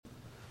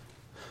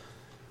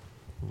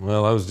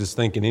Well, I was just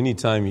thinking,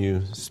 anytime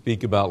you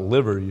speak about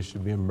liver, you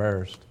should be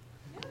embarrassed.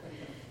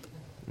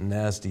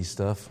 Nasty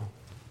stuff.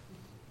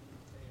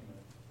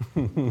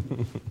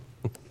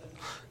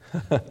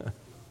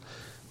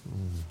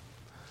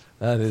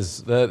 That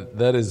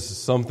is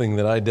something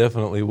that I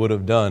definitely would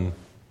have done.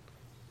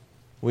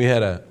 We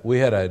had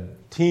a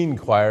teen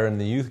choir in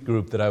the youth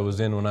group that I was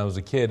in when I was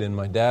a kid, and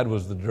my dad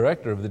was the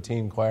director of the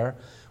teen choir.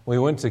 We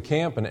went to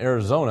camp in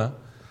Arizona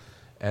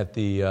at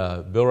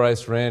the Bill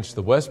Rice Ranch,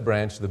 the West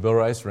Branch of the Bill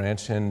Rice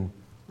Ranch, and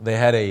they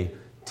had a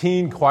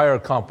teen choir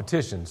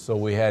competition. So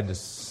we had to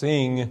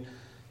sing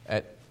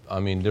at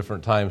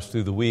different times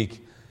through the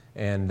week,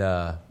 and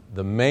the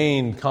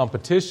main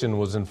competition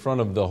was in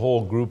front of the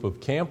whole group of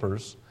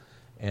campers.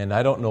 And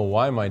I don't know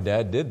why my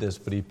dad did this,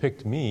 but he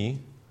picked me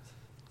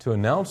to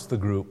announce the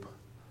group.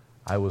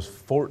 I was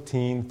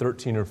 13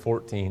 or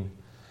 14.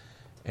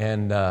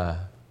 And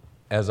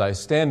as I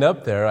stand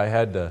up there, I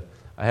had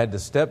to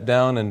step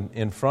down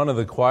in front of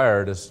the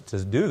choir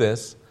to do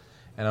this.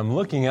 And I'm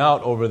looking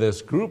out over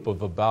this group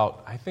of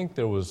about, I think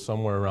there was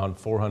somewhere around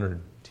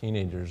 400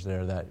 teenagers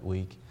there that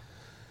week.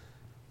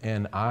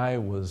 And I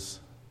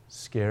was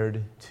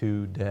scared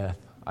to death.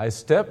 I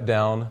stepped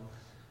down.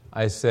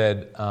 I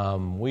said,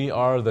 we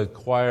are the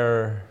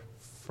choir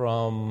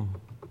from,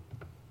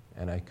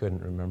 and I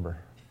couldn't remember.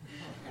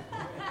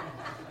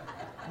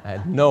 I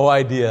had no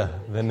idea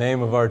the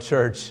name of our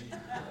church.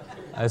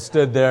 I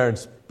stood there and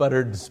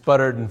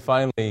sputtered, and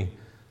finally,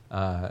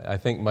 I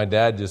think my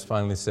dad just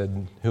finally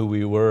said who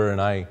we were,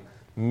 and I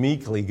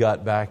meekly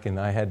got back, and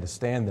I had to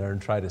stand there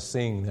and try to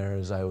sing there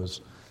as I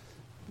was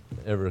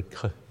every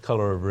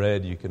color of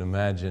red you can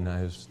imagine.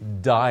 I was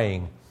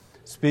dying.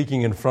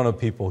 Speaking in front of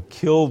people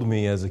killed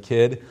me as a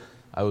kid.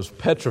 I was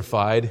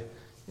petrified,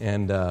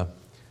 and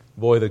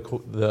boy,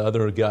 the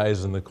other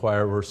guys in the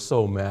choir were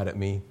so mad at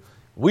me.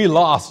 We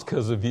lost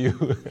because of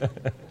you.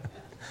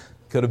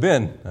 Could have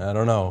been, I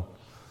don't know,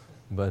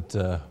 but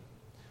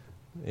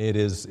it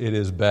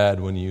is bad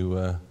when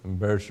you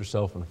embarrass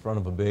yourself in front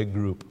of a big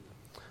group.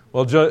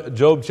 Well,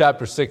 Job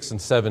chapter 6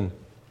 and 7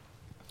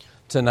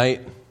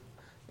 tonight.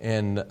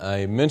 And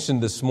I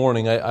mentioned this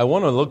morning, I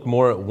want to look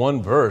more at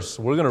one verse.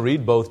 We're going to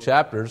read both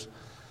chapters.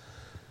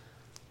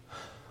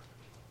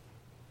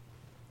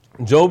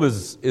 Job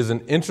is an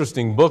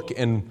interesting book,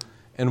 and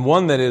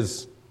one that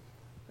is,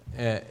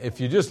 if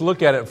you just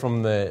look at it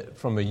from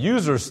a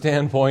user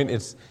standpoint,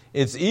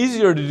 it's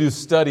easier to do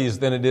studies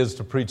than it is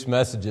to preach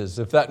messages,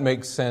 if that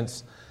makes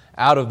sense,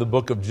 out of the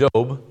book of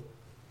Job.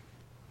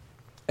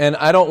 And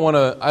I don't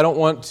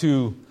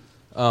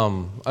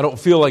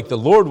feel like the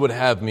Lord would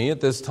have me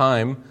at this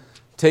time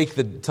take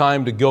the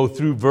time to go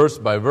through verse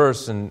by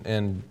verse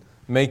and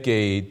make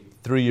a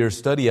 3-year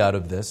study out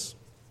of this.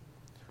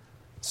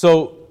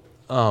 So,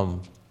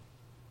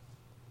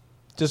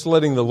 just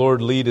letting the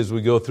Lord lead as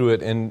we go through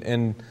it.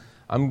 And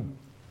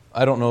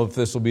I don't know if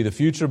this will be the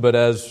future, but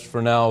as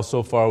for now,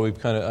 so far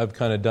I've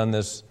kind of done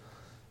this.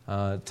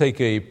 Take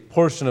a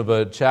portion of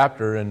a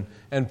chapter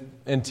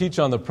and teach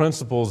on the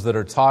principles that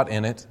are taught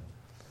in it.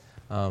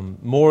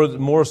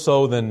 More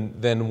so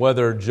than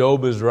whether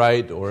Job is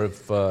right, or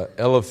if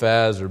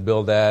Eliphaz or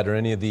Bildad or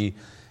any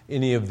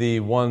of the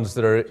ones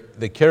that are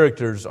the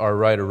characters are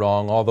right or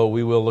wrong. Although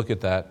we will look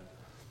at that.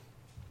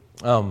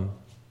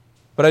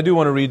 But I do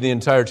want to read the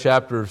entire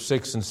chapter of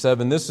 6 and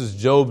 7. This is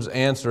Job's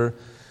answer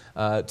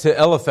to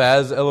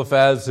Eliphaz.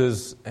 Eliphaz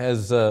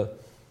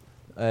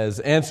has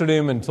answered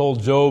him and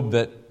told Job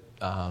that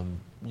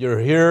you're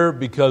here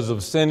because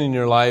of sin in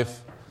your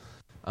life,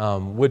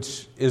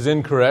 which is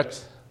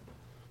incorrect.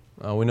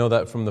 We know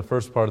that from the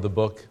first part of the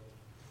book.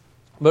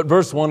 But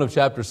verse 1 of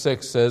chapter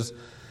 6 says,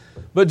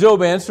 "But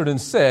Job answered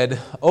and said,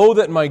 Oh,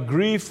 that my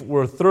grief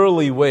were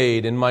thoroughly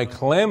weighed, and my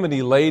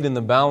calamity laid in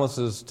the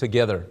balances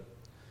together.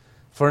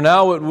 For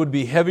now it would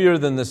be heavier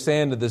than the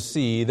sand of the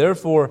sea.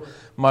 Therefore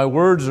my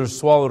words are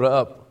swallowed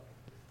up.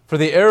 For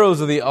the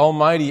arrows of the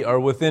Almighty are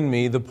within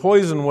me, the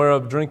poison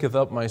whereof drinketh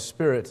up my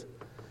spirit.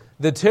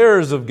 The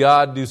terrors of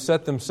God do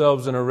set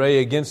themselves in array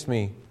against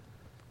me.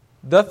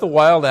 Doth the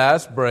wild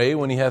ass bray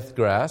when he hath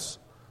grass?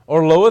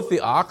 Or loweth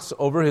the ox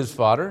over his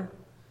fodder?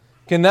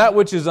 Can that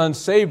which is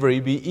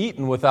unsavory be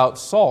eaten without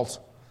salt?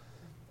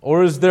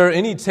 Or is there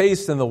any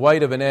taste in the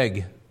white of an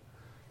egg?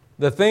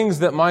 The things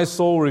that my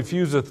soul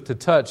refuseth to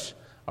touch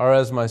are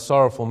as my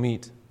sorrowful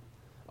meat.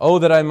 Oh,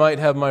 that I might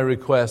have my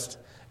request,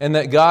 and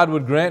that God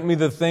would grant me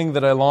the thing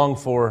that I long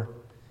for.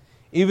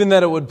 Even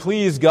that it would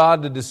please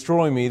God to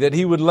destroy me, that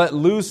he would let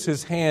loose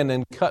his hand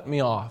and cut me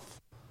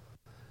off.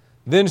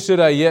 Then should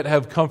I yet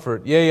have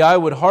comfort. Yea, I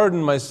would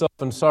harden myself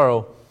in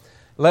sorrow.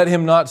 Let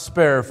him not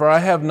spare, for I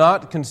have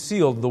not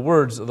concealed the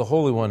words of the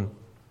Holy One.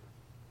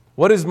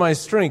 What is my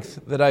strength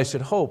that I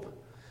should hope?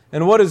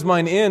 And what is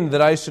mine end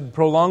that I should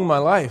prolong my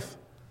life?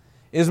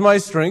 Is my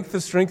strength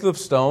the strength of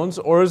stones,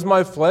 or is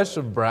my flesh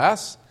of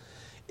brass?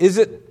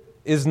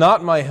 Is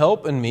not my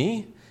help in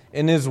me,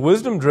 and is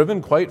wisdom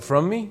driven quite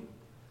from me?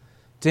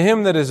 To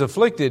him that is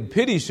afflicted,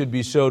 pity should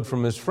be showed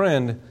from his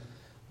friend,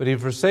 but he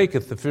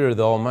forsaketh the fear of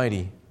the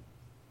Almighty.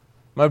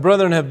 My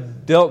brethren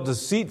have dealt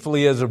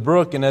deceitfully as a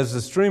brook, and as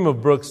the stream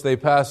of brooks they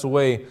pass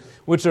away,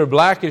 which are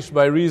blackish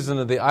by reason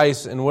of the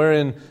ice, and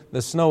wherein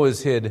the snow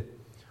is hid.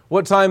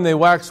 What time they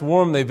wax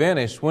warm, they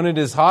vanish. When it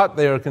is hot,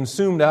 they are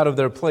consumed out of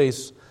their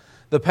place.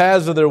 The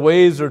paths of their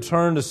ways are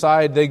turned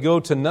aside. They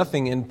go to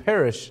nothing and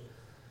perish.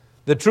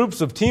 The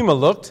troops of Tema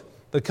looked.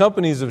 The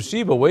companies of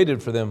Sheba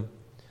waited for them.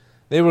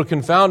 They were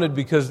confounded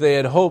because they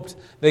had hoped.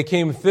 They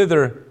came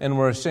thither and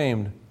were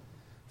ashamed.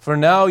 For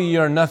now ye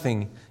are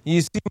nothing. Ye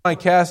see my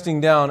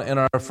casting down and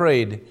are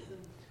afraid.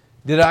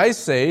 Did I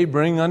say,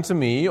 bring unto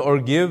me, or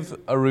give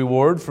a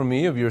reward for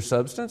me of your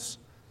substance?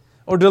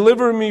 Or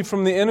deliver me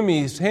from the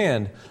enemy's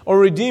hand, or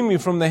redeem me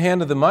from the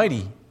hand of the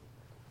mighty?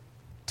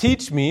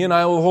 Teach me, and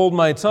I will hold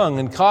my tongue,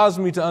 and cause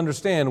me to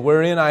understand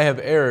wherein I have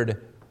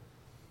erred.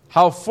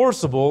 How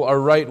forcible are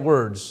right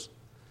words,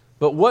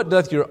 but what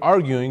doth your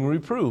arguing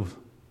reprove?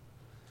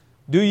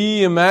 Do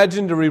ye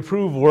imagine to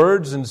reprove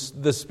words and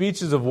the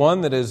speeches of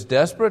one that is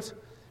desperate,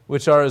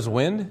 which are as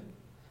wind?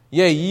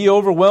 Yea, ye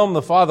overwhelm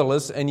the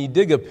fatherless, and ye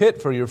dig a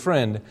pit for your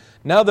friend.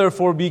 Now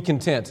therefore be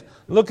content.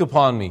 Look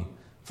upon me,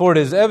 for it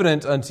is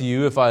evident unto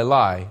you if I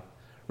lie.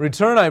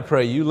 Return, I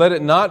pray you, let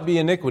it not be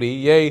iniquity.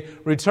 Yea,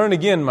 return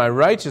again, my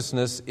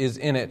righteousness is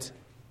in it.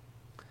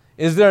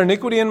 Is there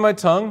iniquity in my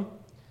tongue?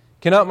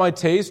 Cannot my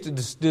taste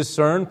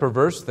discern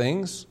perverse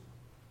things?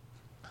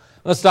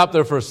 Let's stop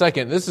there for a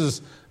second. This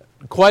is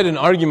quite an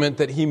argument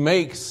that he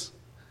makes,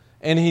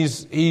 and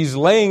he's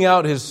laying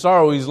out his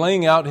sorrow. He's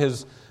laying out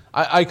his,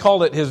 I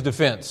call it his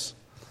defense.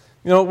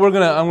 You know,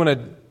 I'm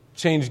gonna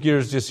change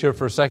gears just here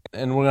for a second,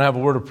 and we're gonna have a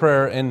word of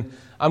prayer, and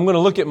I'm gonna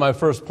look at my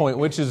first point,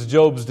 which is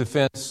Job's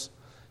defense,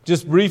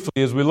 just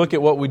briefly as we look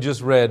at what we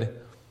just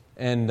read,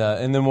 and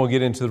then we'll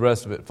get into the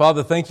rest of it.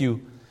 Father, thank you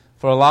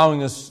for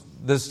allowing us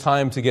this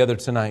time together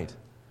tonight.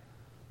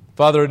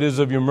 Father, it is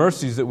of your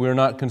mercies that we are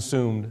not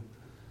consumed.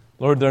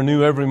 Lord, they're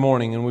new every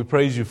morning, and we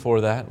praise you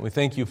for that. We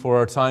thank you for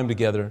our time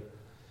together.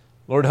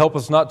 Lord, help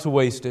us not to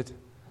waste it.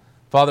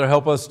 Father,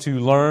 help us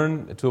to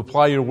learn, to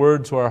apply your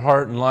word to our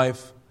heart and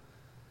life.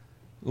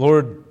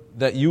 Lord,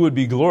 that you would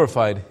be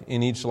glorified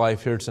in each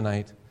life here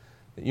tonight,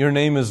 that your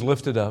name is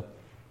lifted up.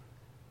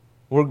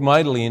 Work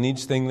mightily in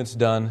each thing that's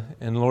done,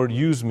 and Lord,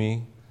 use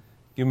me.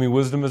 Give me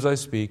wisdom as I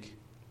speak.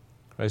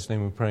 In Christ's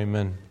name we pray,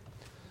 amen.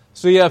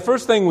 So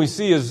first thing we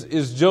see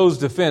is Job's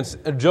defense,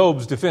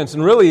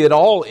 and really it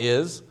all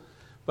is.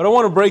 But I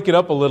want to break it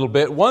up a little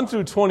bit. 1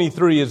 through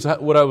 23 is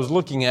what I was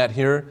looking at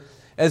here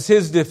as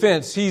his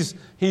defense.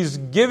 He's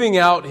giving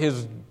out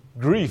his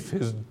grief,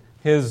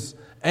 his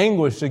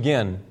anguish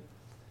again.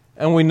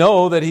 And we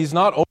know that he's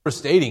not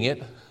overstating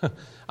it.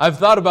 I've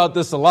thought about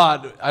this a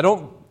lot.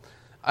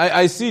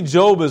 I see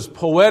Job as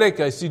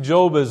poetic. I see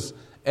Job as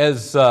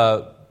that's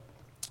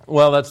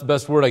the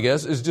best word, I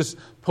guess, is just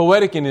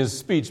poetic in his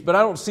speech. But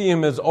I don't see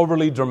him as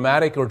overly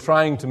dramatic or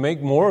trying to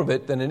make more of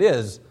it than it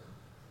is.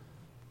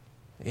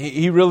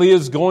 He really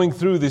is going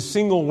through the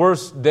single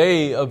worst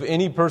day of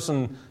any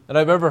person that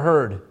I've ever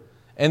heard.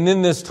 And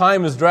then this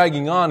time is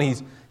dragging on.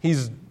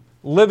 He's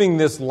living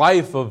this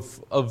life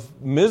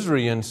of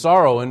misery and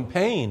sorrow and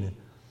pain.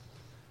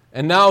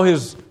 And now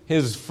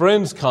his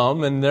friends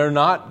come, and they're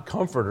not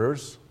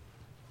comforters,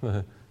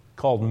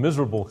 called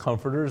miserable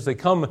comforters. They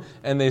come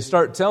and they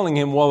start telling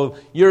him, well,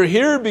 you're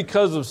here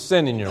because of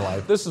sin in your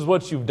life. This is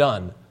what you've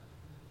done.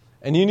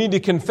 And you need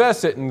to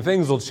confess it and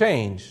things will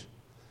change.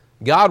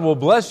 God will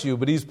bless you,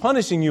 but He's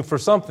punishing you for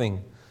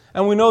something.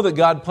 And we know that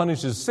God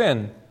punishes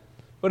sin.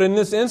 But in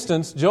this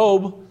instance,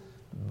 Job,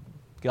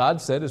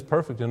 God said, is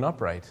perfect and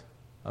upright.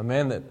 A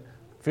man that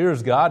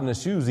fears God and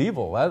eschews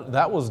evil.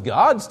 That was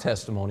God's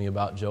testimony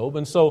about Job.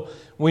 And so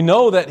we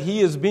know that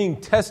he is being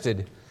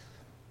tested.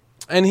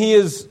 And he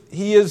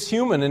is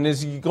human. And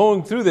as he's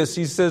going through this,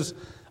 he says,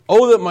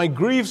 oh, that my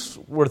griefs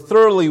were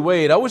thoroughly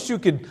weighed. I wish you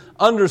could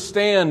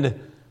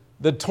understand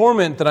the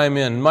torment that I'm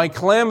in, my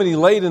calamity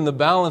laid in the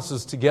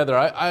balances together.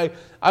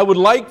 I would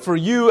like for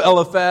you,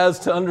 Eliphaz,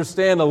 to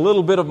understand a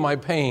little bit of my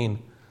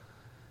pain.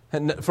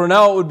 And for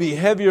now it would be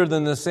heavier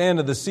than the sand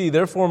of the sea.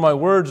 Therefore my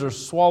words are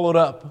swallowed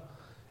up.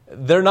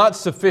 They're not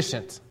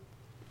sufficient.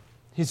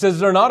 He says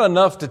they're not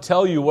enough to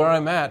tell you where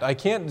I'm at. I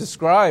can't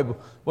describe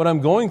what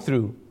I'm going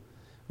through.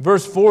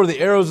 Verse 4, the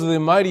arrows of the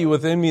mighty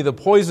within me, the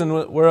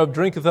poison whereof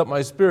drinketh up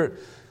my spirit.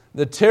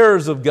 The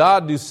terrors of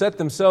God do set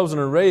themselves in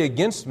array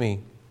against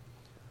me.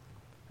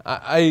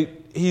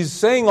 He's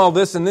saying all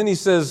this, and then he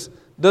says,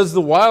 does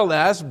the wild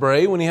ass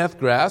bray when he hath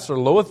grass, or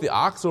loweth the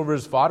ox over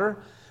his fodder?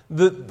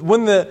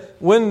 When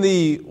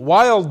the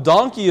wild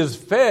donkey is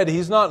fed,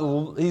 he's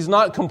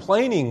not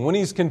complaining. When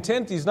he's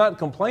content, he's not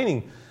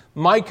complaining.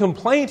 My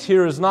complaint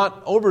here is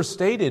not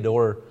overstated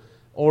or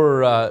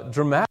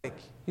dramatic.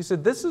 He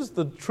said, this is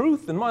the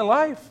truth in my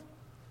life,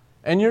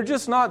 and you're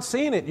just not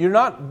seeing it. You're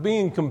not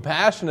being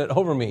compassionate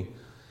over me.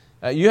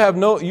 You have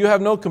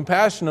no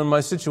compassion on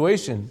my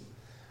situation.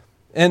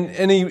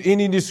 And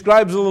he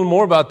describes a little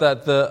more about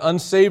that. The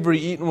unsavory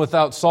eaten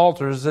without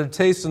salt, or as their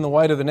taste in the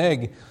white of an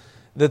egg.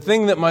 The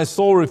thing that my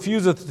soul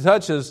refuseth to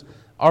touch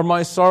are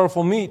my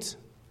sorrowful meat.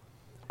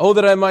 Oh,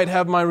 that I might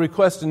have my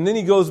request. And then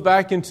he goes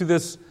back into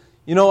this,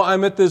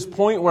 I'm at this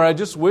point where I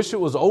just wish it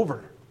was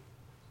over.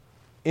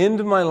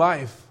 End my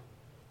life.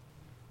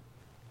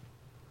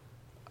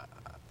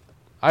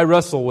 I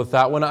wrestle with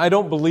that one. I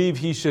don't believe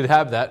he should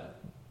have that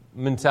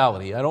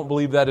mentality. I don't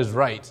believe that is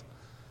right.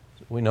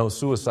 We know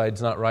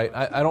suicide's not right.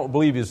 I don't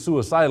believe he's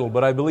suicidal,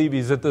 but I believe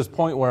he's at this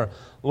point where,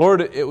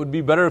 Lord, it would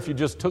be better if you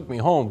just took me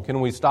home. Can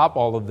we stop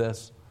all of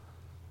this?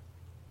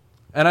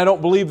 And I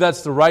don't believe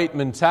that's the right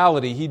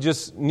mentality. He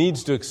just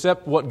needs to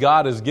accept what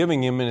God is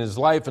giving him in his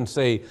life and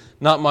say,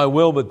 not my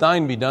will, but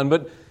thine be done.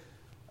 But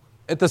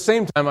at the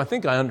same time, I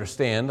think I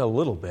understand a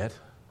little bit.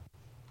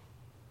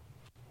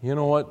 You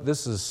know what?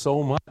 This is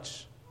so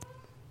much.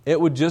 It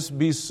would just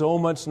be so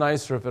much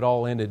nicer if it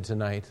all ended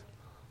tonight.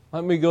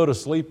 Let me go to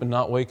sleep and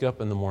not wake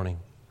up in the morning.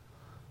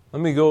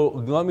 Let me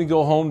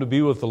go home to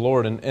be with the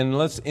Lord, and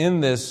let's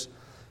end this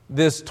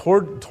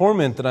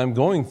torment that I'm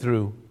going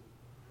through.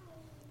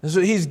 And so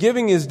he's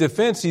giving his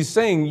defense. He's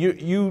saying,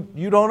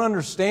 you don't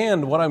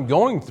understand what I'm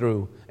going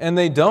through, and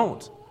they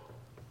don't.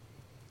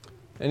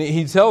 And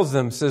he tells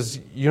them,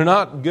 says, you're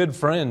not good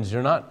friends.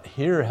 You're not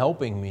here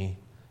helping me.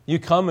 You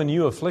come and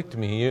you afflict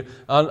me.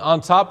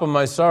 On top of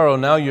my sorrow,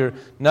 now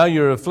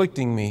you're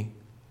afflicting me.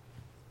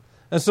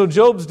 And so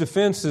Job's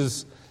defense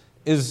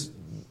is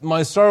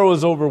my sorrow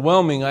is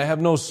overwhelming. I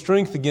have no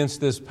strength against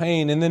this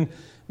pain. And then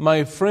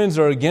my friends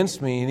are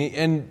against me.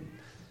 And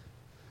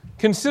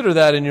consider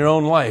that in your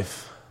own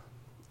life.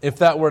 If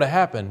that were to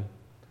happen,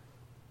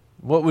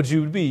 what would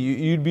you be?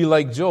 You'd be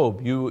like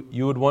Job. You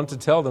would want to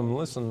tell them,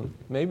 listen,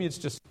 maybe it's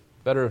just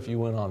better if you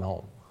went on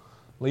home.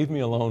 Leave me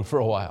alone for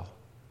a while.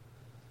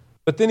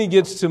 But then he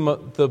gets to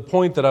the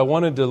point that I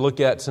wanted to look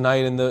at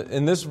tonight,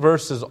 and this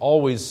verse has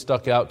always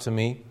stuck out to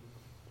me.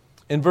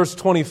 In verse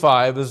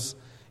 25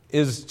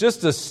 is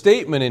just a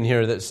statement in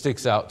here that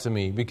sticks out to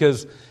me,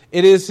 because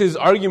it is his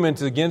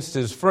argument against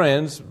his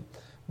friends.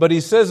 But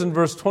he says in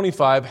verse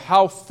 25,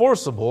 how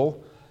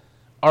forcible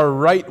are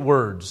right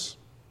words.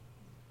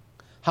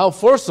 How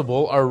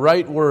forcible are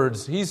right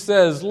words. He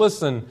says,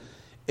 listen,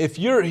 if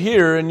you're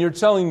here and you're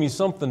telling me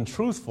something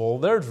truthful,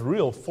 there's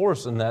real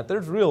force in that.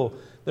 There's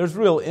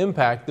real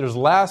impact. There's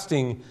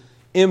lasting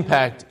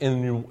impact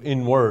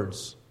in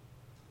words.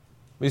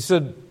 He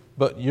said,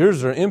 but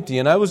yours are empty.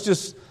 And I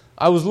was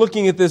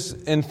looking at this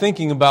and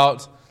thinking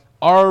about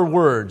our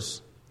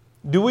words.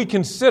 Do we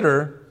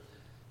consider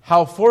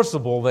how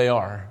forcible they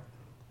are?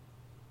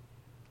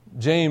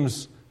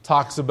 James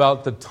talks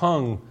about the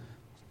tongue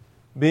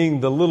being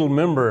the little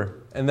member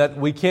and that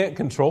we can't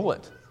control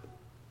it.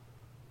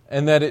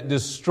 And that it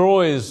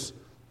destroys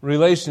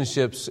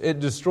relationships. It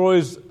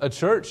destroys a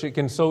church. It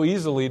can so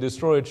easily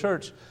destroy a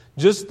church.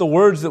 Just the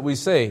words that we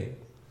say.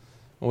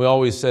 We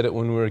always said it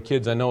when we were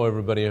kids. I know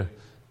everybody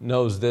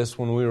knows this.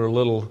 When we were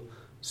little,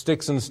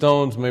 sticks and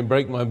stones may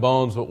break my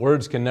bones, but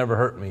words can never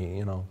hurt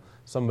me.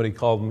 Somebody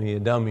called me a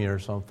dummy or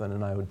something,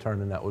 and I would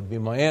turn and that would be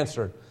my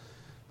answer.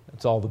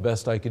 That's all the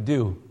best I could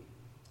do.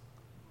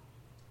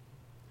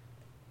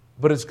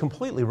 But it's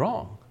completely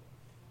wrong.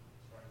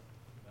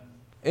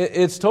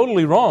 It's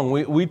totally wrong.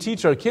 We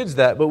teach our kids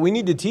that, but we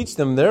need to teach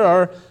them there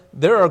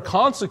are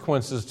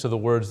consequences to the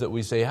words that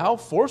we say. How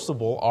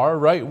forcible are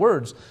right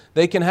words?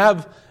 They can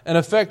have an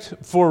effect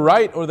for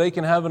right, or they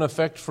can have an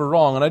effect for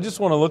wrong. And I just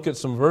want to look at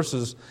some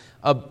verses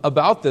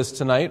about this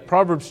tonight.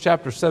 Proverbs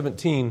chapter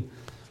 17.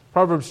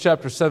 Proverbs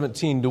chapter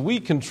 17. Do we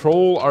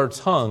control our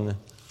tongue?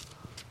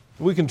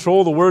 Do we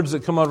control the words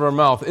that come out of our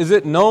mouth? Is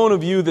it known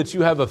of you that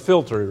you have a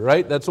filter,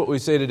 right? That's what we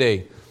say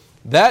today.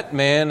 That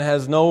man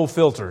has no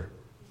filter.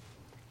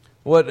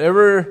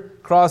 Whatever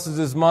crosses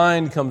his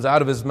mind comes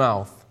out of his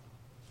mouth.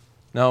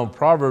 Now,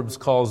 Proverbs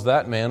calls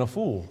that man a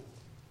fool.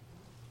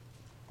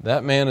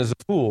 That man is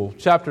a fool.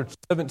 Chapter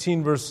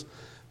 17, verse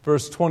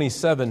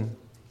 27.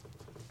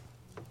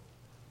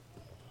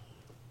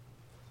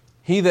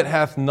 He that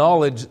hath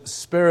knowledge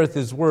spareth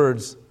his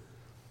words,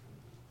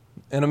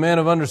 and a man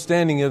of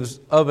understanding is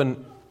of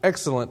an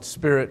excellent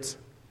spirit.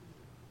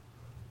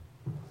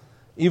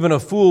 Even a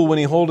fool, when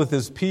he holdeth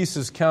his peace,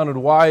 is counted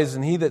wise,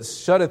 and he that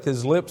shutteth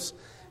his lips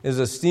is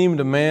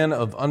esteemed a man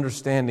of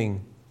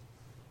understanding.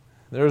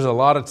 There's a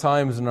lot of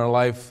times in our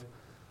life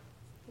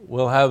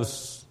we'll have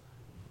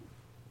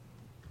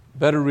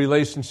better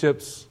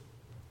relationships,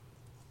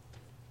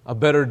 a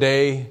better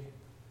day.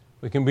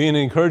 We can be an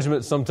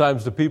encouragement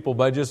sometimes to people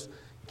by just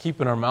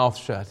keeping our mouth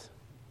shut.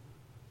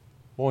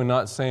 Boy,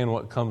 not saying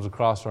what comes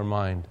across our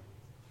mind.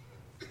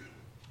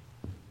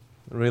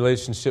 The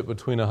relationship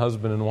between a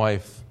husband and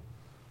wife,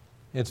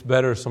 it's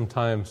better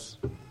sometimes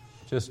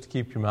just to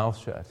keep your mouth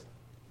shut.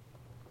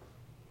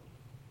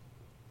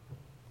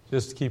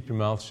 Just keep your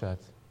mouth shut.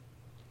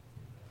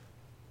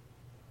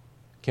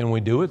 Can we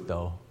do it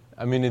though?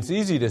 I mean, it's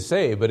easy to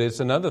say, but it's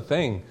another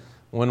thing.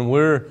 When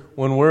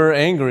we're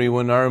angry,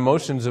 when our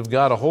emotions have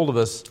got a hold of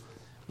us,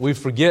 we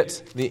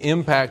forget the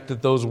impact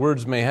that those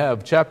words may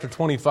have. Chapter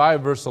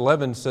 25, verse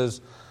 11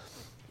 says,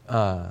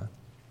 that's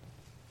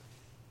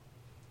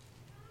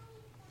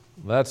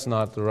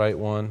not the right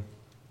one.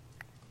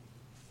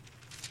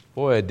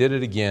 Boy, I did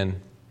it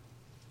again.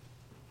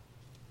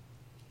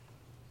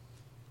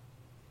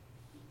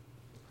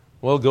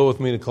 Well, go with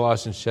me to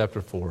Colossians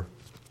chapter 4.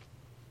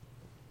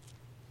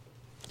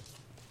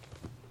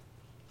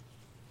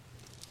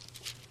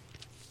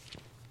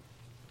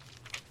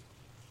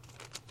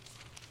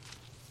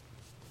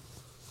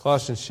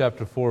 Colossians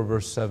chapter 4,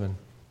 verse 7.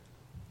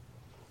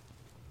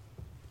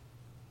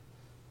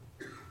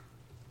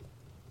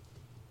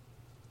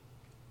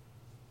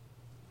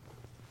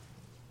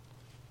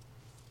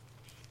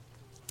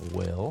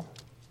 Well,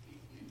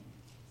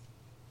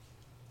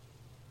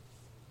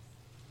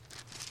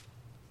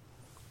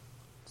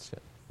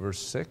 verse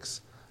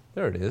 6.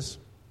 There it is.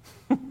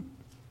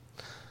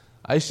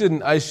 I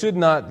should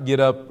not get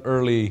up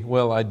early.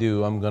 Well, I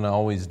do. I'm going to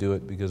always do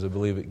it because I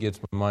believe it gets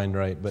my mind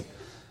right. But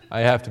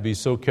I have to be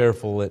so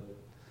careful at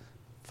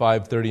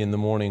 5:30 in the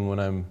morning when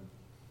I'm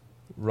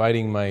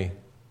writing my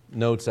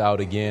notes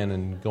out again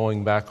and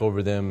going back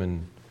over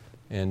them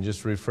and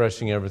just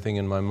refreshing everything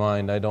in my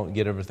mind. I don't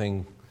get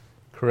everything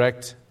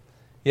correct.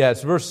 Yeah,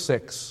 it's verse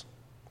 6.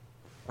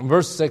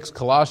 Verse 6,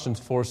 Colossians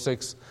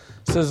 4:6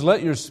 says,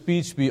 "Let your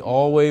speech be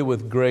always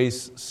with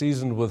grace,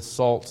 seasoned with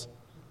salt,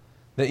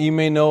 that ye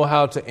may know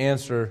how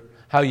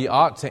ye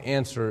ought to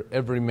answer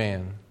every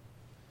man."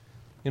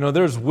 You know,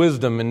 there's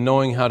wisdom in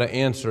knowing how to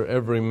answer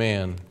every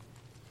man.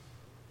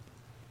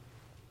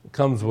 It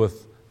comes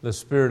with the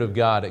Spirit of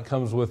God. It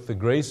comes with the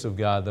grace of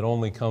God that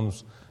only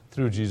comes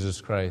through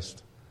Jesus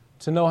Christ.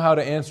 To know how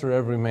to answer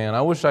every man.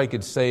 I wish I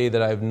could say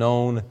that I've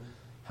known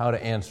how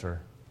to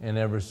answer in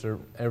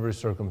every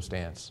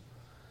circumstance.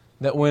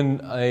 That when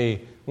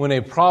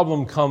a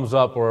problem comes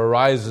up or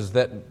arises,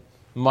 that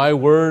my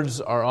words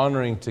are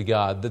honoring to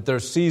God, that they're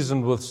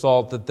seasoned with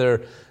salt, that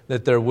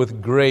they're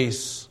with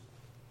grace,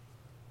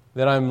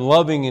 that I'm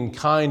loving and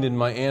kind in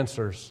my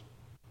answers.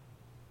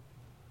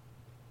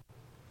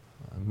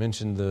 I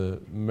mentioned the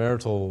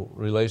marital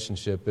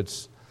relationship.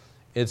 It's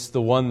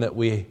the one that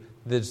we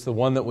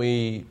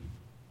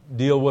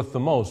deal with the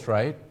most,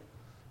 right?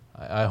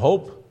 I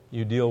hope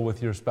you deal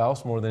with your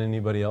spouse more than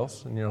anybody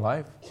else in your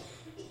life.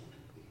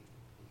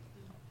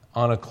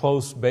 On a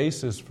close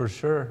basis, for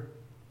sure.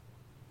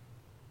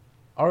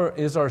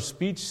 Is our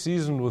speech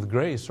seasoned with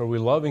grace? Are we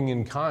loving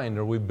and kind?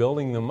 Are we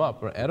building them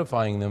up or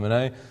edifying them?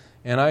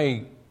 And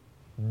I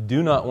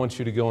do not want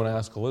you to go and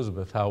ask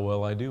Elizabeth how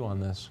well I do on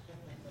this.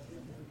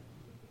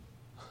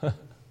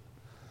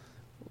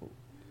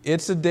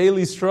 It's a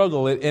daily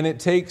struggle, and it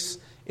takes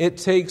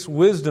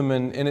wisdom,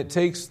 and it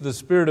takes the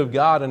Spirit of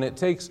God, and it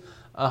takes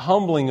a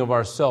humbling of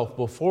ourselves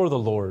before the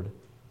Lord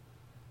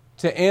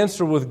to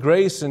answer with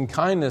grace and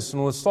kindness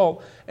and with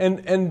salt.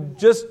 And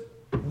just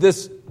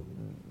this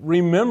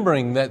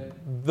remembering that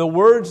the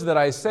words that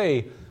I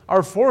say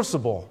are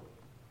forcible.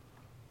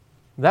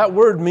 That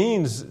word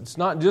means it's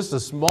not just a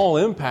small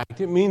impact.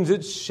 It means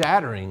it's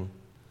shattering.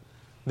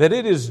 That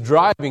it is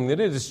driving, that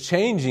it is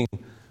changing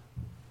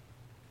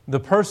the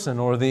person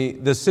or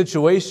the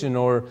situation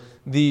or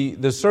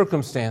the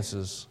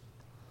circumstances.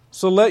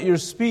 So let your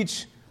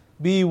speech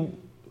be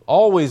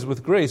always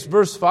with grace.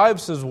 Verse 5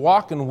 says,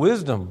 "Walk in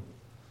wisdom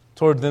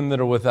toward them that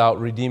are without,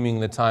 redeeming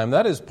the time."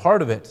 That is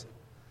part of it.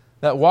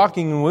 That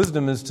walking in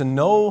wisdom is to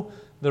know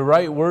the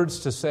right words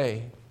to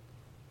say.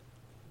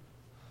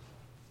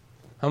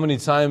 How many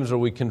times are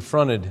we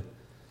confronted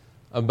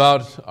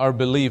about our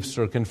beliefs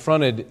or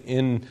confronted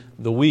in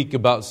the week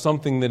about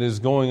something that is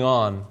going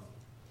on?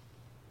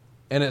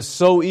 And it's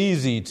so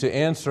easy to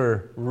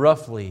answer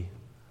roughly.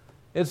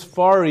 It's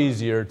far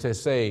easier to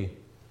say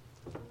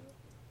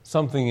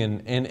something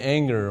in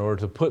anger or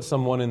to put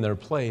someone in their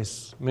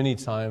place many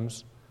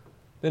times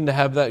than to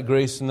have that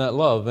grace and that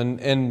love.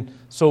 And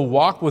so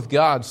walk with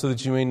God so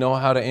that you may know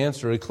how to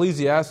answer.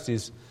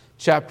 Ecclesiastes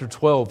chapter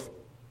 12.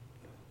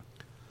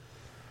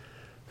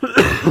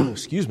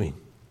 Excuse me.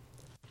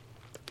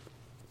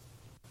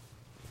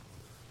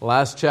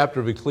 Last chapter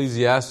of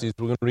Ecclesiastes,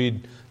 we're going to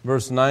read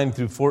verse 9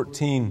 through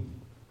 14.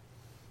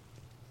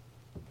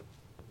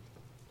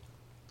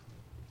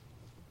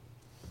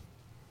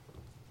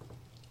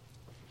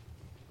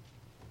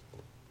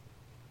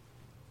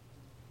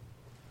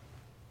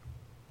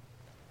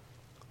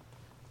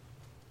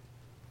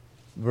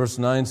 Verse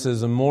 9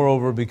 says, "And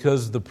moreover,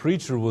 because the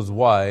preacher was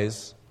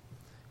wise,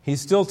 he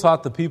still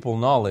taught the people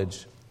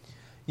knowledge.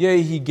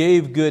 Yea, he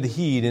gave good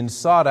heed, and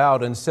sought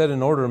out and set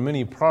in order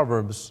many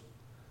proverbs.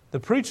 The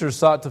preacher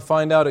sought to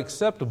find out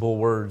acceptable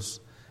words,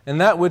 and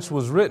that which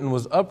was written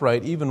was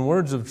upright, even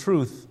words of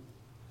truth."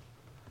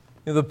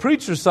 The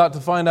preacher sought to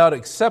find out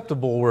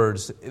acceptable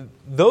words.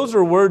 Those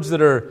are words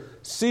that are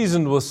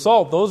seasoned with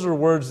salt. Those are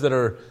words that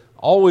are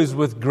always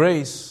with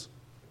grace.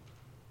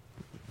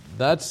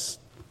 That's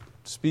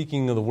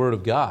speaking of the Word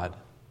of God.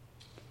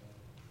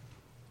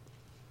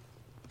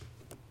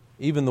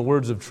 Even the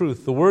words of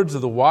truth. "The words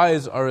of the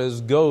wise are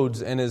as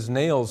goads and as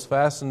nails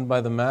fastened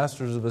by the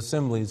masters of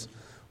assemblies,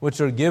 which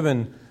are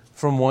given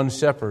from one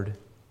shepherd."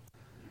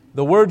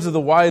 The words of the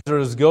wise are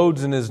as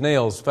goads and as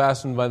nails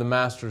fastened by the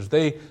masters.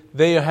 They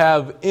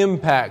have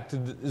impact.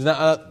 Is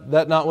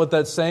that not what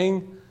that's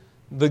saying?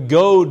 The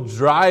goad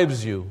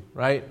drives you,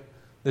 right?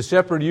 The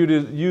shepherd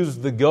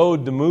used the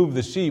goad to move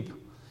the sheep.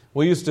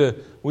 We used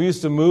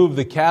to move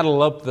the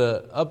cattle up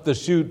the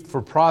chute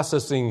for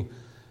processing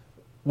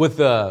with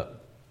a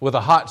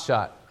hot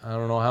shot. I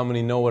don't know how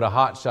many know what a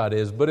hot shot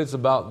is, but it's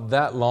about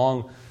that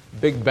long,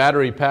 big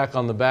battery pack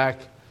on the back.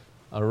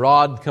 A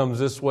rod comes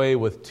this way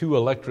with 2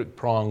 electric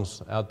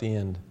prongs out the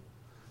end,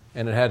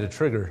 and it had a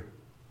trigger.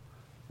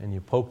 And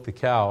you poke the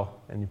cow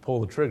and you pull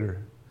the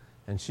trigger,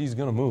 and she's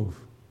going to move.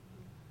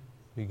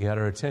 You got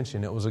her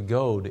attention. It was a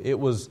goad. It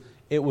was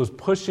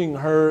pushing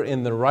her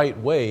in the right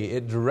way.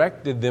 It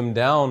directed them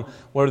down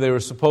where they were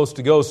supposed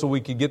to go so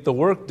we could get the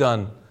work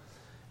done.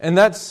 And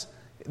that's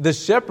the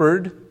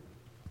shepherd.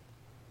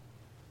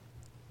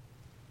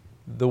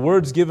 The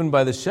words given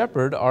by the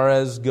shepherd are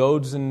as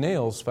goads and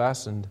nails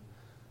fastened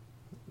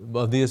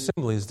of the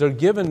assemblies. They're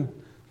given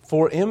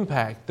for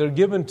impact. They're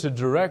given to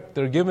direct.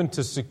 They're given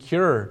to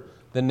secure.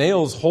 The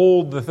nails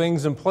hold the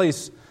things in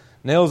place.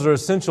 Nails are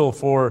essential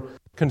for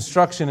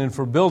construction and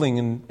for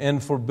building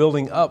and for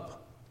building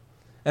up.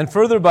 And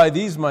further by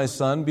these, my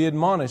son, be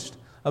admonished.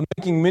 Of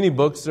making many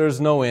books there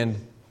is no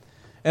end,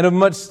 and of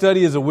much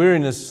study is a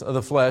weariness of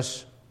the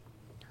flesh.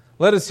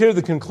 Let us hear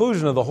the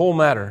conclusion of the whole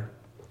matter.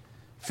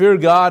 Fear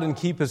God and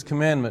keep His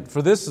commandment,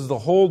 for this is the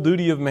whole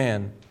duty of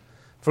man.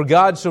 For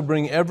God shall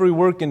bring every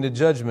work into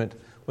judgment,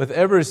 with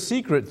every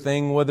secret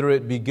thing, whether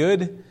it be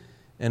good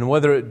and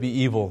whether it be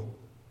evil.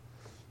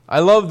 I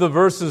love the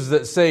verses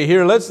that say,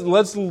 here, let's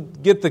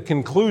get the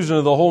conclusion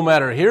of the whole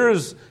matter. Here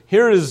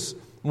is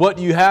what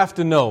you have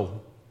to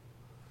know.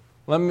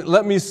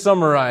 Let me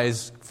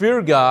summarize.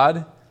 Fear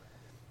God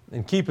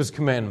and keep His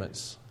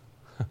commandments.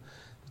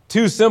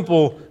 2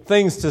 simple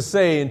things to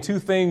say and 2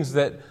 things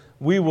that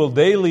we will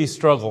daily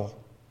struggle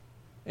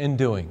in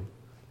doing.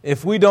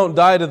 If we don't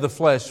die to the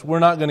flesh, we're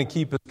not going to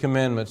keep His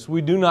commandments.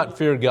 We do not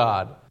fear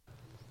God.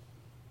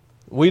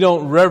 We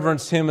don't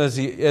reverence Him as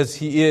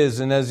He is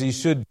and as He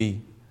should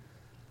be.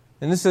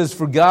 And this says,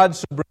 for God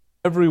shall bring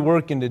every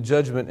work into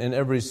judgment and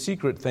every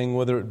secret thing,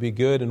 whether it be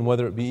good and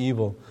whether it be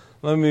evil.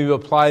 Let me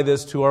apply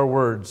this to our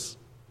words.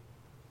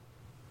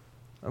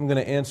 I'm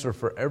going to answer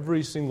for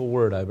every single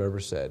word I've ever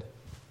said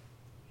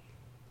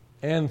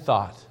and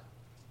thought.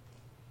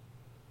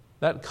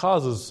 That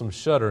causes some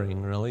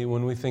shuddering, really,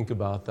 when we think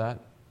about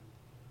that.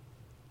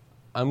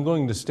 I'm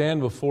going to stand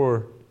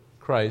before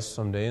Christ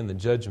someday in the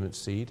judgment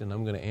seat, and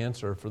I'm going to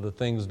answer for the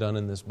things done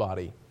in this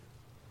body.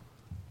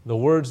 The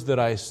words that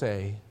I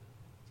say,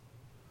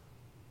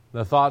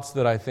 the thoughts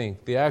that I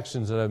think, the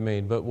actions that I've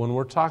made. But when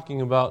we're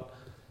talking about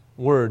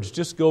words,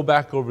 just go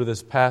back over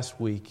this past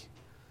week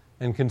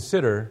and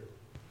consider,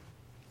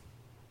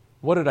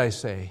 what did I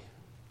say?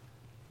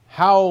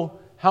 How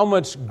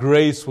much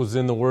grace was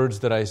in the words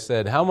that I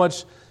said? How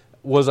much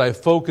was I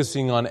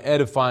focusing on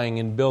edifying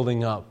and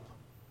building up?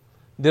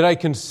 Did I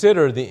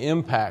consider the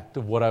impact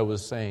of what I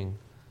was saying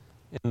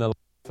in the life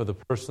of the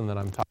person that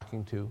I'm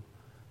talking to?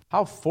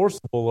 How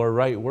forcible are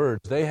right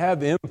words? They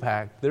have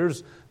impact.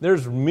 There's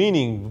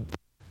meaning,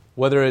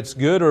 whether it's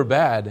good or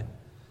bad,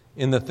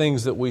 in the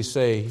things that we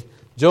say.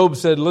 Job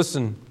said,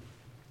 listen,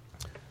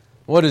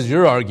 what does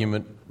your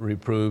argument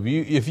reprove?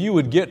 If you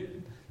would get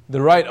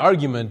the right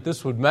argument,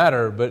 this would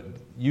matter, but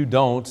you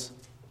don't.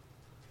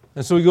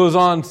 And so he goes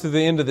on to the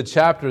end of the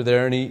chapter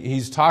there, and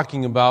he's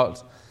talking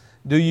about,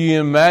 do you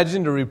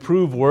imagine to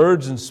reprove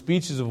words and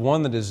speeches of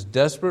one that is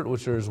desperate,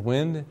 which are as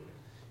wind?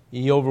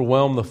 Ye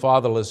overwhelm the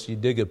fatherless, ye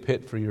dig a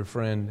pit for your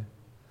friend.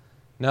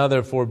 Now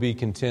therefore be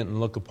content and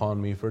look upon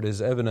me, for it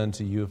is evident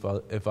unto you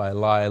if I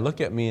lie.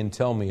 Look at me and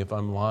tell me if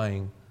I'm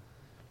lying.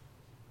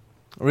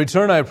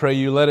 Return, I pray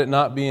you, let it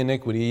not be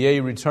iniquity. Yea,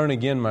 return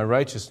again, my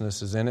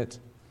righteousness is in it.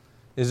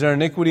 Is there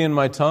iniquity in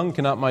my tongue?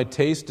 Cannot my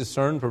taste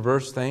discern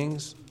perverse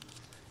things?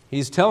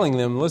 He's telling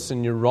them,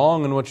 listen, you're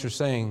wrong in what you're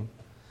saying.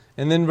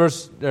 And then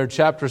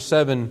chapter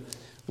 7,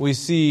 we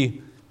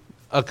see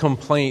a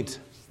complaint.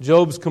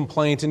 Job's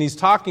complaint, and he's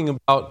talking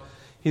about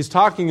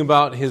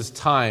his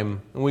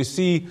time. And we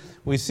see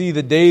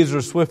the days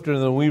are swifter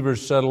than the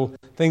weaver's shuttle,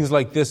 things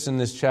like this in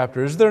this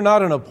chapter. Is there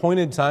not an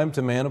appointed time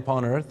to man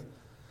upon earth?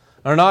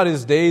 Are not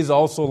his days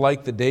also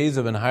like the days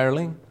of an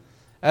hireling?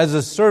 As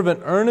a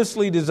servant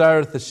earnestly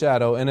desireth the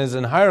shadow, and as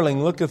an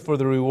hireling looketh for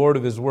the reward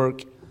of his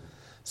work,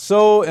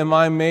 so am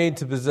I made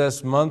to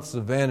possess months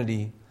of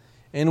vanity,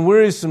 and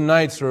wearisome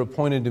nights are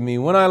appointed to me.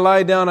 When I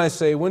lie down, I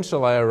say, when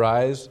shall I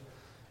arise,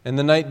 and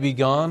the night be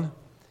gone?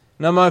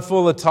 And am I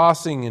full of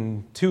tossing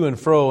and to and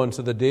fro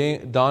unto the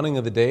dawning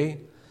of the day?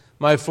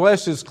 My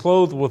flesh is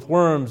clothed with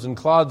worms and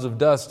clods of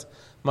dust.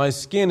 My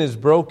skin is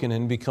broken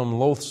and become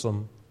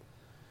loathsome.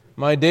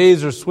 My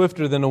days are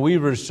swifter than a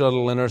weaver's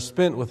shuttle, and are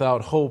spent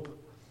without hope.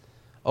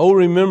 Oh,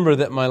 remember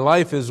that my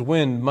life is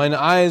wind. Mine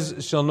eyes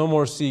shall no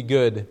more see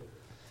good.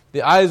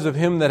 The eyes of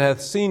him that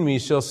hath seen me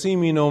shall see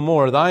me no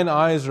more. Thine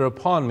eyes are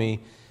upon me,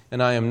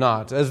 and I am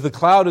not. As the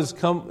cloud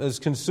is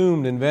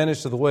consumed and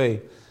vanished of the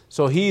way,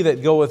 so he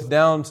that goeth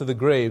down to the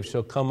grave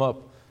shall come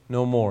up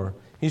no more.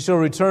 He shall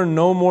return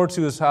no more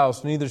to his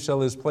house, neither shall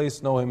his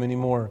place know him any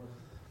more.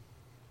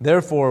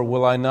 Therefore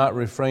will I not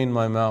refrain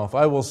my mouth.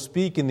 I will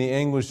speak in the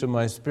anguish of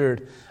my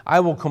spirit.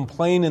 I will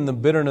complain in the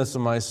bitterness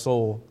of my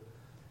soul.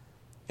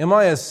 Am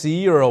I a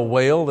sea or a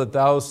whale that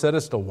thou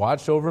settest a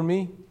watch over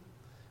me?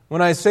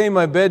 When I say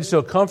my bed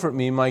shall comfort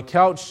me, my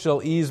couch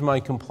shall ease my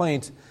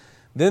complaint,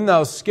 then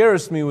thou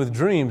scarest me with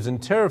dreams and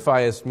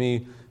terrifiest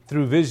me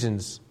through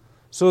visions,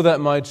 so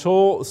that my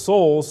soul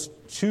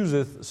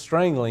chooseth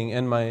strangling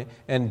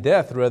and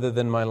death rather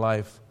than my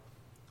life.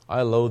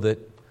 I loathe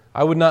it.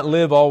 I would not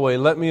live always.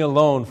 Let me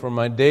alone, for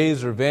my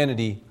days are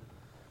vanity.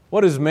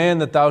 What is man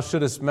that thou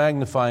shouldest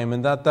magnify him,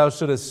 and that thou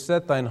shouldest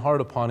set thine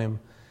heart upon him,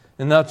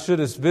 and thou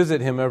shouldest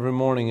visit him every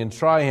morning, and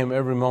try him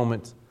every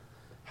moment?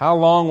 How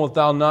long wilt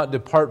thou not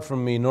depart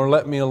from me, nor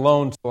let me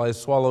alone till I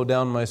swallow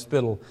down my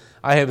spittle?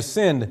 I have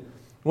sinned.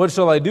 What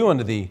shall I do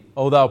unto thee,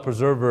 O thou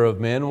preserver of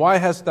men? Why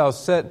hast thou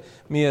set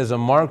me as a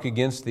mark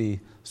against thee,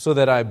 so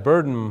that I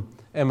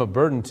am a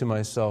burden to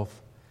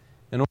myself?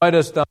 And why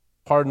dost thou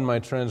pardon my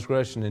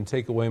transgression and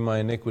take away my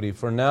iniquity?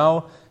 For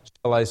now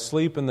shall I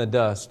sleep in the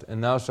dust,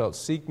 and thou shalt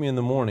seek me in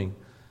the morning,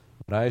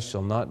 but I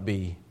shall not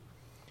be.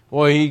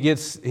 Boy, he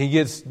gets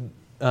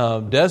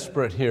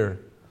desperate here.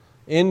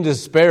 In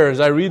despair. As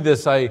I read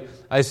this, I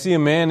see a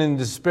man in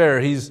despair.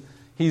 He's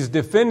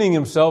defending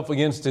himself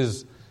against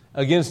his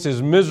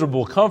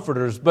miserable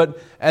comforters.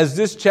 But as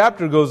this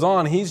chapter goes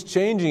on, he's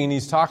changing and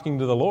he's talking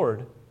to the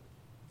Lord.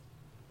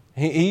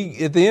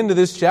 He at the end of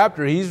this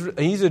chapter,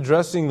 he's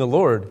addressing the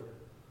Lord.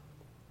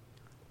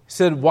 He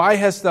said, "Why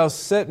hast thou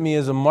set me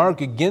as a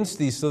mark against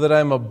thee, so that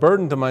I am a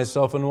burden to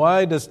myself? And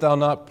why dost thou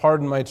not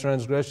pardon my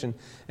transgression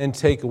and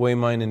take away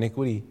mine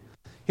iniquity?"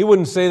 He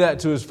wouldn't say that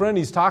to his friend.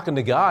 He's talking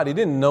to God. He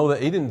didn't know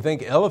that. He didn't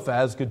think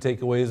Eliphaz could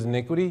take away his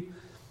iniquity.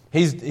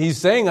 He's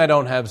saying, I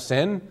don't have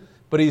sin.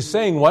 But he's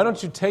saying, why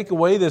don't you take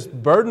away this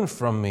burden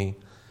from me?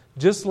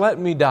 Just let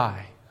me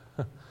die.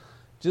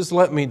 Just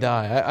let me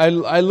die.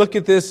 I look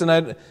at this and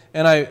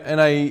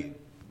I,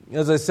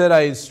 as I said,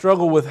 I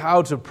struggle with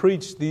how to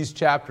preach these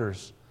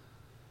chapters.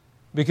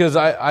 Because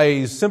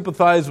I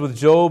sympathize with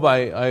Job.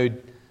 I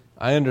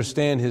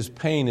understand his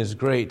pain is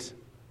great.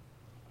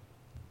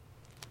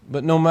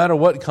 But no matter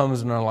what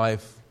comes in our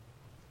life,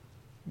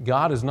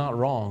 God is not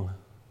wrong.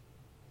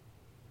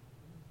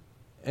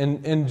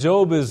 And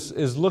Job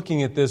is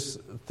looking at this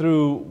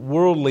through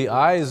worldly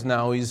eyes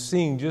now. He's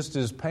seeing just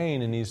his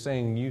pain, and he's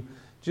saying, "You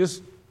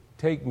just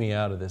take me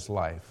out of this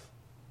life.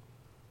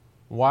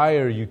 Why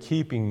are you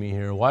keeping me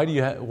here? Why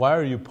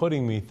are you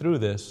putting me through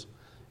this?"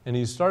 And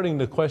he's starting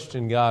to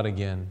question God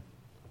again.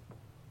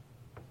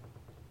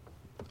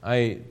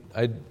 I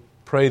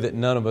pray that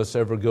none of us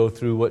ever go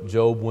through what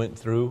Job went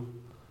through.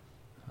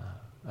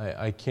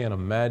 I can't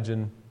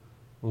imagine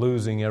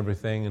losing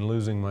everything and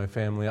losing my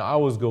family. I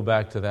always go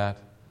back to that.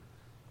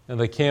 And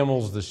the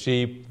camels, the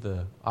sheep,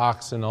 the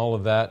oxen, all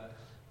of that,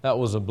 that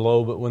was a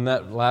blow. But when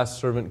that last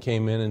servant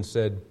came in and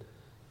said,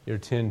 "Your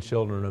 10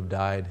 children have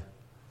died,"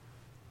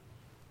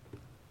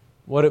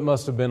 what it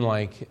must have been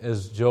like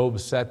as Job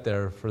sat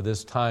there for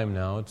this time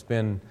now.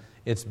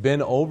 It's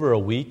been over a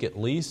week at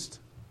least.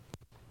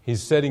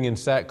 He's sitting in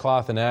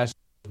sackcloth and ashes,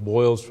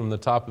 boils from the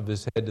top of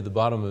his head to the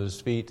bottom of his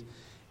feet,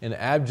 in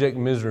abject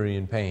misery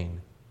and pain.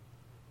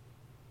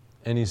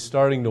 And he's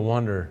starting to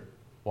wonder,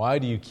 why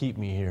do you keep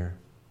me here?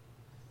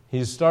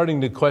 He's starting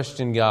to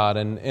question God.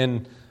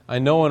 And I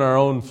know in our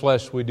own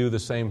flesh we do the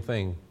same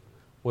thing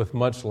with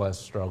much less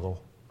struggle.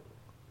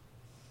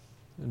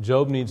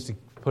 Job needs to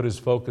put his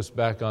focus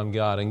back on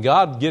God. And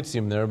God gets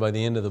him there by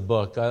the end of the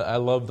book. I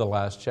love the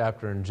last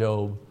chapter in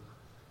Job.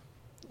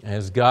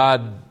 As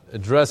God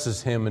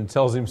addresses him and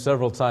tells him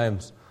several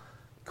times,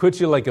 "Quit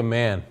you like a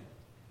man."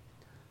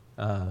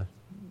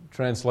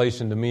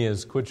 Translation to me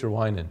is, "Quit your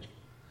whining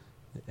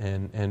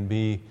and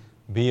be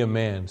a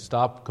man.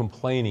 Stop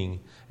complaining."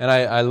 And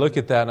I look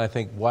at that and I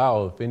think,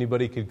 wow, if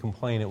anybody could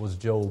complain, it was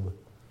Job.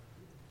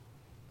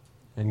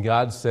 And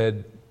God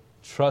said,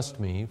 "Trust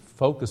me,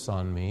 focus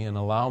on me, and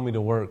allow me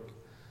to work."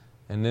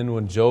 And then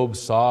when Job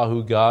saw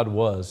who God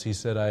was, he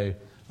said, "I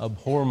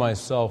abhor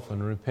myself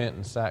and repent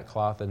in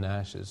sackcloth and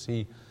ashes."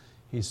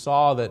 He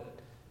saw that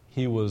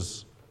he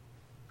was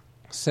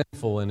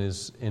sinful in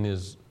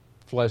his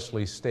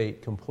fleshly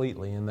state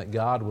completely, and that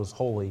God was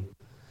holy.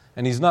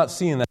 And he's not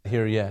seeing that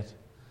here yet.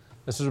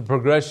 This is a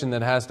progression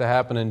that has to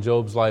happen in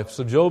Job's life.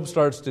 So Job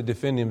starts to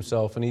defend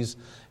himself, and he's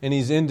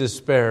in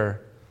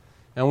despair.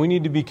 And we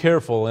need to be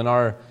careful in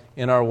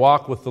our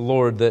walk with the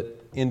Lord that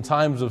in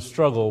times of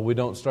struggle we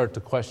don't start to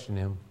question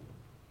Him.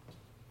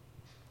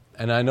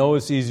 And I know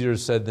it's easier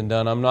said than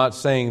done. I'm not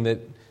saying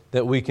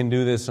that we can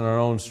do this in our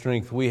own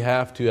strength. We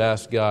have to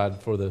ask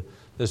God for the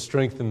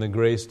strength and the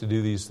grace to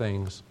do these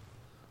things.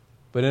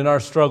 But in our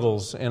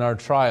struggles, in our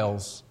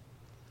trials,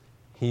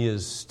 He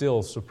is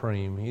still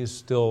supreme. He is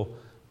still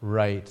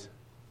right.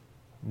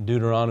 In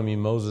Deuteronomy,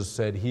 Moses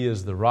said, He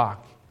is the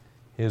rock.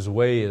 His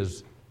way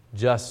is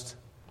just.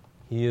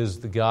 He is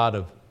the God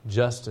of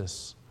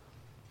justice.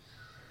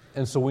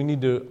 And so we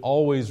need to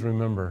always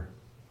remember,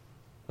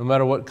 no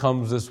matter what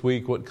comes this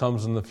week, what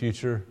comes in the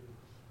future,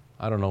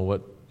 I don't know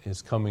what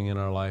is coming in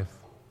our life.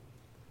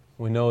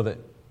 We know that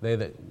they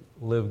that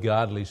live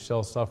godly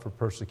shall suffer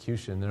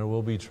persecution. There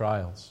will be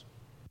trials.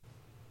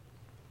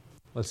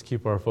 Let's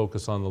keep our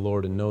focus on the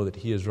Lord and know that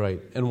He is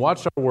right. And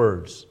watch our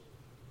words.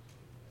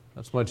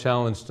 That's my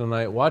challenge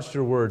tonight. Watch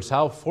your words.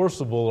 How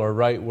forcible are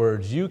right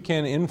words? You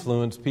can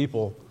influence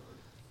people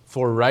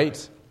for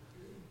right,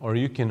 or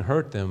you can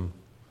hurt them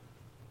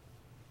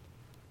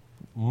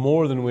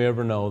more than we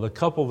ever know. The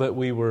couple that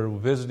we were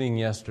visiting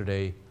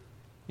yesterday,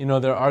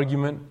 their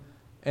argument,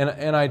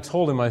 and I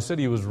told him, I said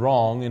he was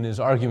wrong in his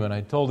argument.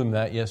 I told him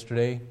that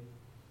yesterday.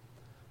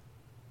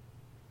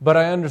 But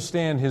I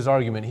understand his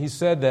argument. He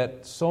said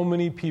that so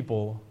many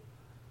people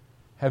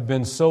have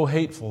been so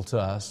hateful to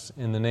us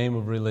in the name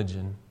of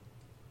religion.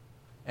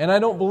 And I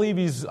don't believe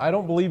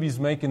he's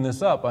making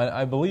this up.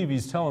 I believe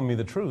he's telling me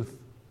the truth.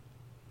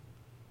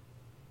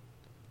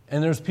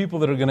 And there's people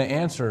that are going to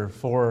answer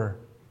for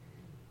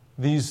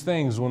these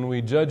things when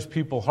we judge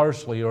people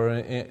harshly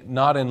or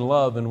not in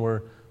love, and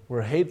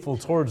we're hateful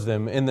towards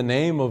them in the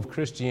name of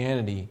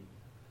Christianity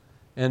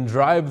and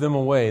drive them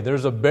away.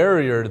 There's a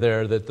barrier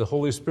there that the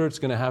Holy Spirit's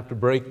going to have to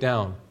break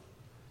down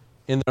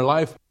in their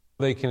life.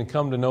 They can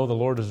come to know the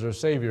Lord as their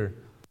Savior.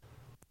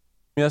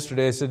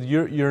 Yesterday I said,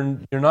 you're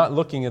not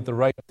looking at the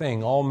right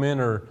thing. All men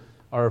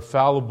are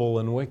fallible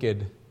and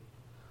wicked. I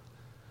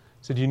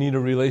said, you need a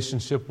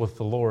relationship with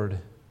the Lord.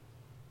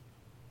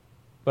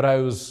 But I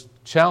was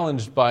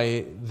challenged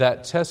by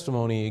that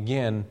testimony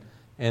again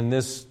and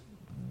this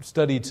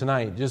study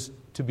tonight, just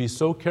to be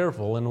so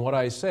careful in what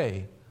I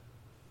say.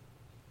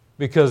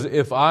 Because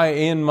if I,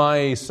 in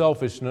my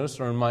selfishness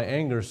or in my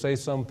anger, say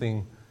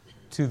something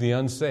to the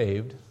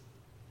unsaved,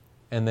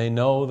 and they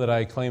know that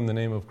I claim the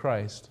name of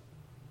Christ,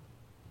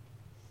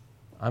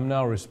 I'm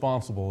now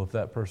responsible if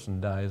that person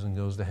dies and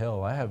goes to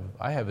hell. I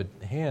have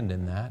a hand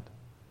in that.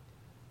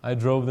 I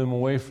drove them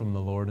away from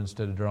the Lord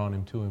instead of drawing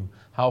them to Him.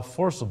 How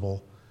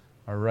forcible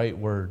are right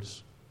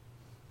words.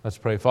 Let's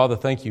pray. Father,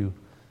 thank you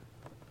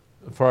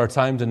for our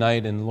time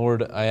tonight. And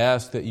Lord, I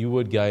ask that you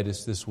would guide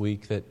us this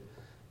week, that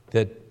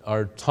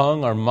our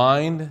tongue, our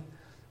mind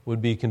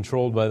would be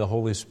controlled by the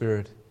Holy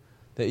Spirit,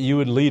 that you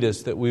would lead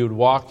us, that we would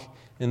walk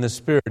in the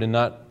Spirit and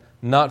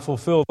not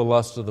fulfill the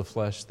lust of the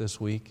flesh this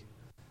week.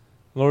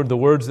 Lord, the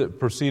words that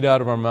proceed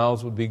out of our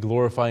mouths would be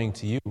glorifying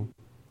to you,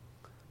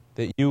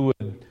 that you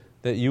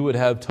would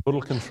have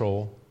total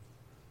control.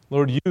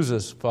 Lord, use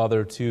us,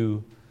 Father,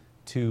 to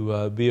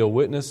be a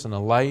witness and a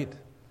light.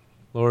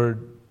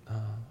 Lord,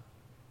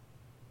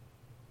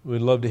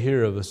 we'd love to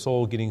hear of a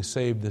soul getting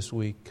saved this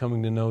week,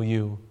 coming to know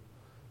you.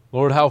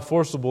 Lord, how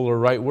forcible are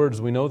right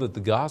words. We know that the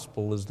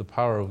gospel is the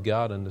power of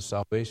God unto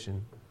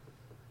salvation.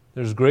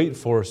 There's great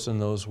force in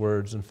those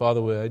words. And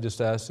Father, I just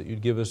ask that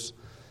you'd give us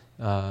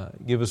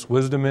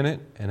wisdom in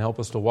it and help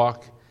us to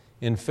walk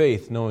in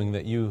faith, knowing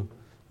that you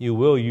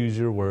will use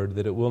your word,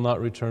 that it will not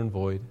return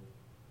void.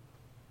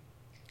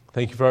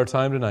 Thank you for our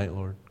time tonight,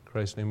 Lord. In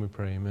Christ's name we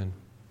pray, amen.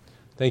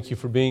 Thank you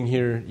for being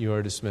here. You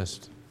are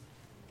dismissed.